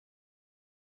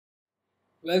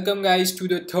Welcome guys to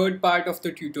the third part of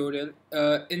the tutorial.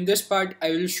 In this part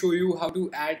I will show you how to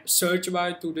add search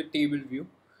bar to the table view.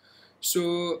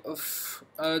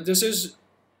 This is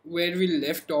where we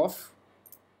left off.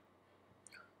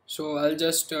 So I'll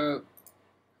just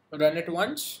run it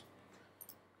once.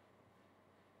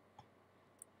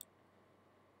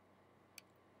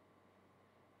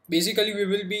 Basically we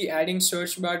will be adding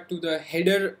search bar to the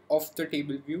header of the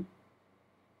table view.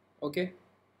 Okay,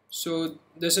 so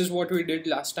this is what we did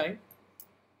last time.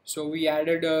 So we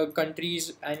added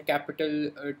countries and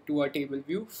capital to our table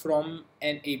view from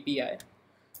an API.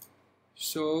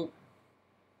 So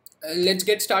let's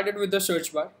get started with the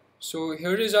search bar. So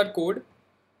here is our code.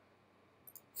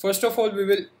 First of all, we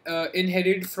will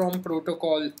inherit from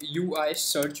protocol UI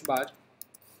search bar.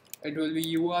 It will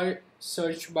be UI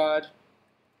search bar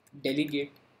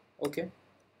delegate. Okay,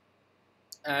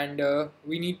 and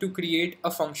we need to create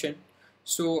a function.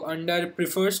 So under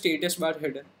prefer status bar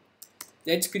hidden,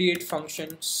 let's create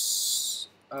functions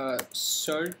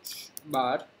search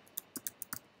bar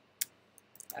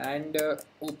and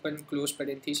open close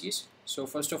parentheses. So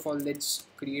first of all, let's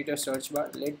create a search bar.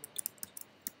 Let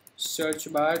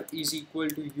search bar is equal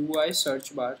to UI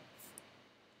search bar.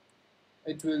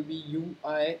 It will be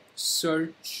UI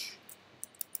search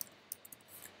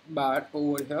bar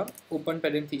over here, open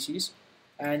parentheses,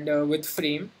 and with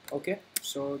frame. Okay,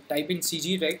 so type in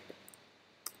cgrect,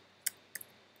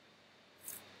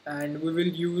 and we will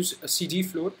use a cg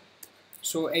float.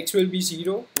 So x will be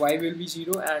 0, y will be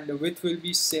 0, and width will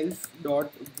be self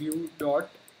dot view dot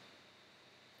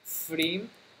frame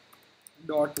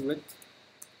dot width,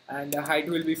 and the height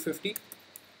will be 50.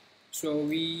 So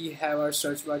we have our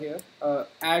search bar here.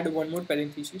 Add one more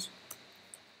parenthesis.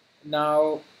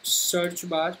 Now search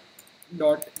bar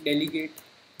dot delegate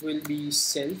will be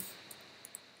self.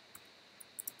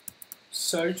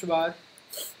 Search bar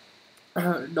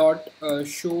dot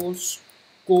show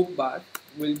scope bar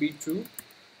will be true,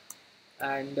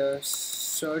 and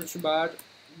search bar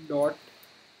dot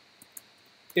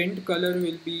tint color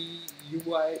will be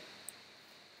UI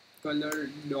color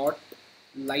dot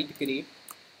light gray,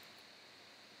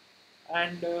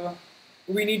 and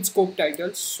we need scope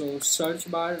titles. So search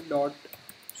bar dot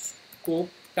scope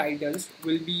titles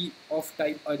will be of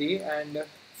type array, and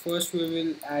first we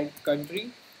will add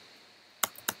country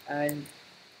and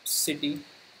city,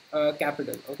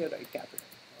 capital. Okay, right, capital.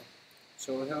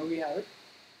 So here we have it,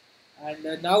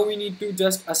 and now we need to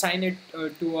just assign it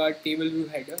to our table view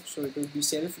header. So it will be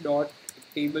self dot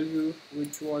table view,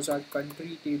 which was our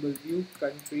country table view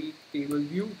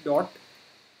dot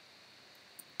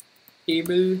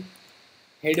table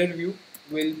header view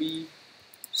will be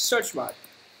search bar.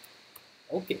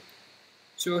 Okay,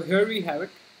 so here we have it.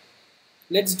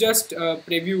 Let's just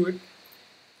preview it.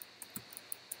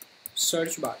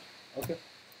 Search bar. Okay,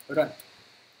 run.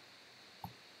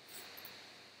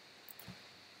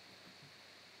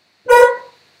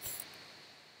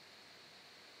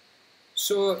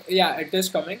 So yeah, it is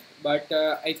coming, but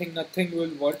I think nothing will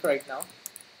work right now,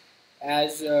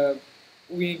 as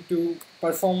we need to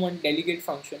perform one delegate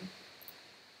function.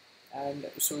 And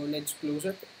so let's close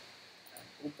it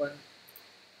and open.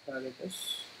 Here it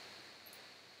is.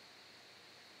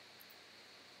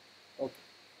 Okay.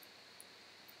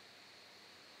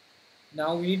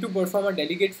 Now we need to perform a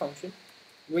delegate function,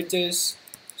 which is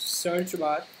search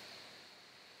bar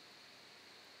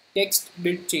text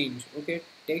did change. Okay,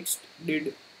 text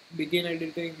did begin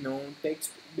editing. No,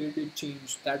 text did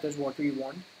change. That is what we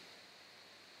want.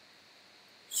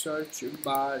 Search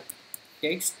bar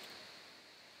text.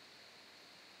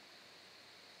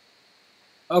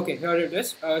 Okay, here it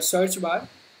is. Search bar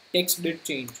text did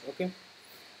change. Okay,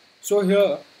 so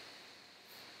here,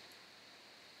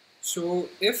 so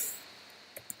if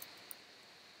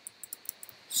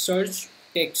search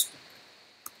text,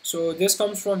 so this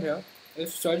comes from here. If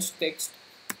search text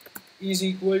is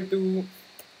equal to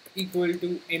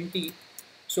empty,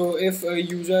 so if a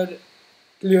user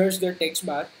clears the text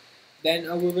bar, then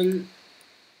we will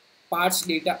parse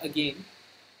data again,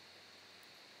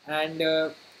 and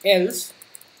else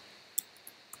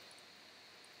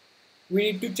we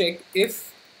need to check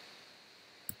if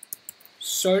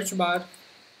search bar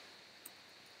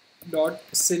dot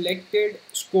selected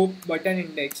scope button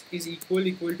index is equal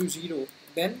to 0,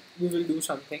 then we will do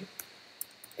something,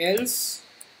 else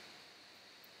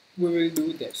we will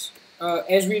do this.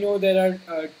 As we know, there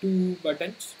are two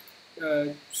buttons,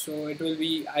 so it will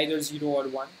be either 0 or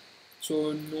 1,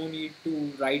 so no need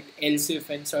to write else if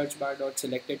and search bar dot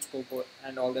selected scope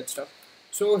and all that stuff.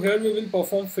 So here we will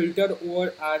perform filter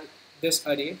over our this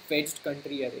array, fetched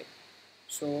country array.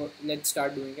 So let's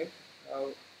start doing it.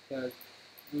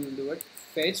 we will do it.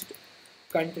 Fetched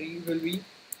country will be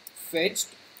fetched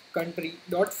country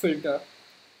dot filter.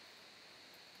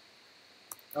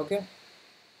 Okay,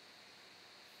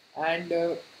 and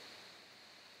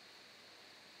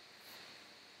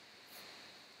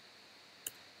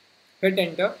hit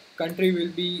enter. Country will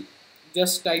be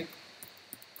just type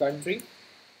country,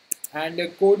 and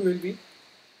code will be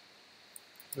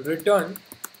return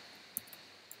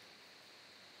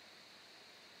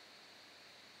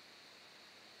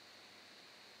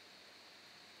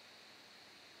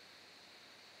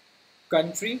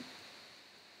country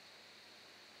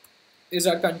is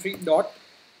our country dot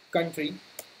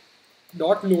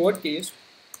lowercase.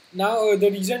 Now the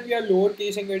reason we are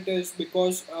lowercasing it is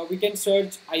because we can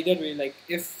search either way. Like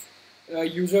if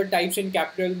user types in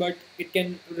capital, but it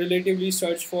can relatively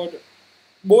search for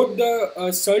both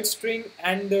the search string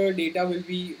and the data will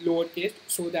be lowercase,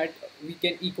 so that we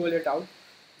can equal it out.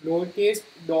 Lowercase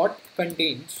dot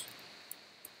contains,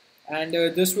 and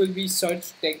this will be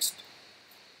search text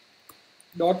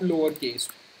dot lowercase.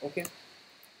 Okay,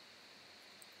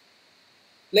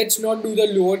 let's not do the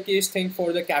lowercase thing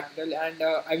for the capital, and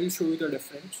I will show you the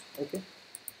difference. Okay,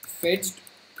 fetched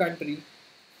country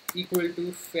equal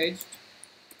to fetched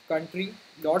country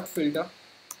dot filter.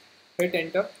 Hit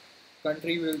enter.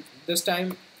 Country will, this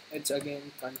time it's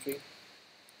again country,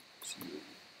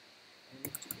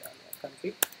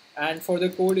 country, and for the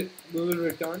code we will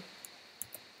return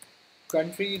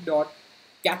country dot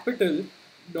capital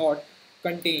dot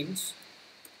contains,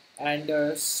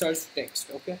 and search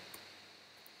text. Okay,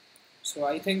 so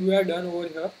I think we are done over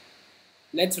here.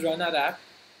 Let's run our app.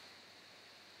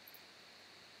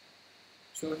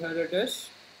 So here it is,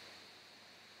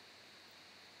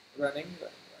 running.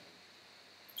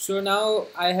 So now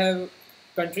I have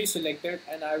country selected,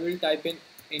 and I will type in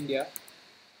India.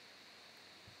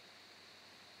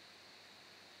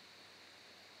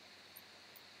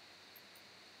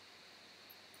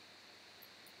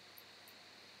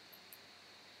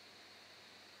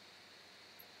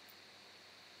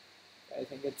 I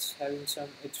think it's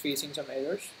facing some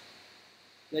errors.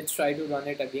 Let's try to run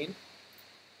it again.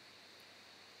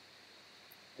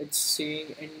 It's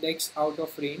saying index out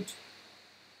of range.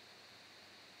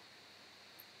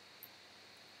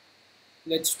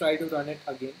 Let's try to run it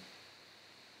again.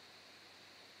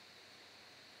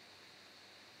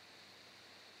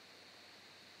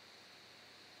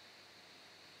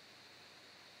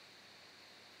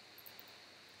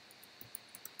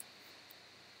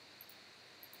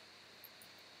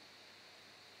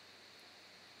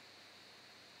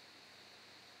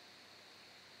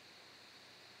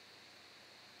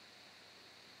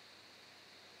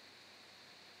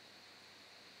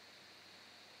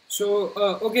 So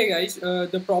okay guys,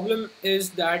 the problem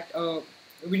is that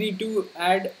we need to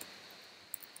add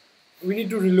we need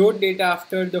to reload data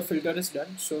after the filter is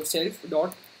done. So self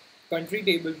dot country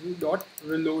table view dot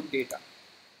reload data.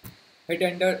 Hit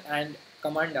enter and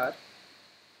command R.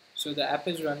 So the app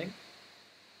is running.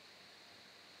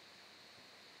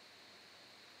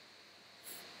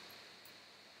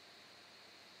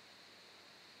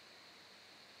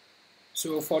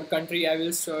 So for country I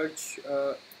will search,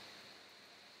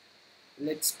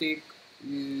 let's take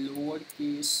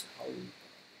lowercase, how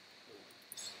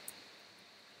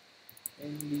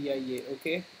India.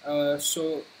 Okay,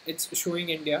 so it's showing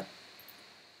India,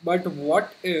 but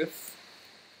what if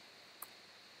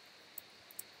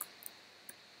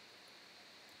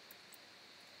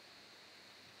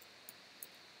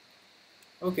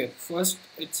okay, first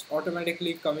it's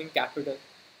automatically coming capital,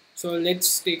 so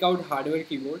let's take out hardware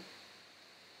keyboard,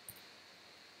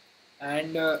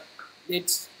 and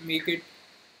let's make it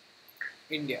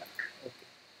India. Okay,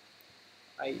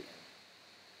 I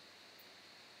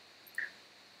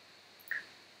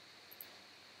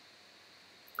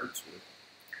let's wait.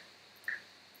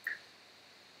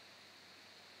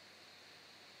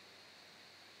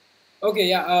 Okay,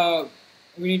 yeah,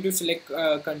 we need to select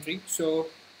country, so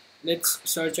let's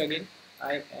search again.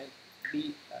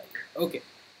 INDI. Okay,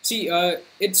 see,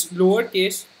 it's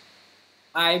lowercase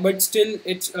I, but still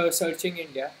it's searching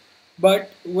India,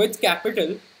 but with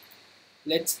capital.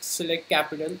 Let's select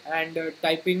capital and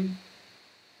type in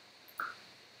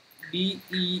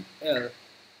DELHI.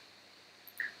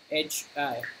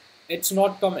 It's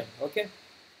not coming. Okay,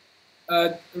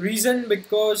 reason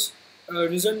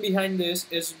behind this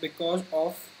is because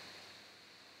of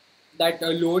that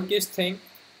lowercase thing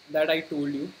that I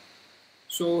told you.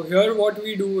 So here what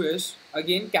we do is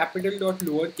again capital dot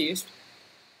lowercase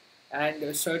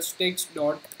and search text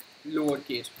dot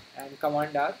lowercase and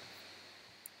command R.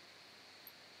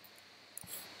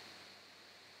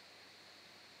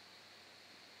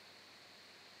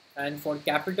 and for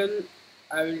capital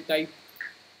I will type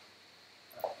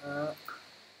uh,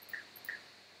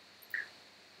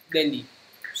 Delhi.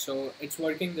 So it's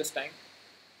working this time.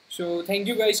 So thank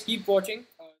you guys, keep watching.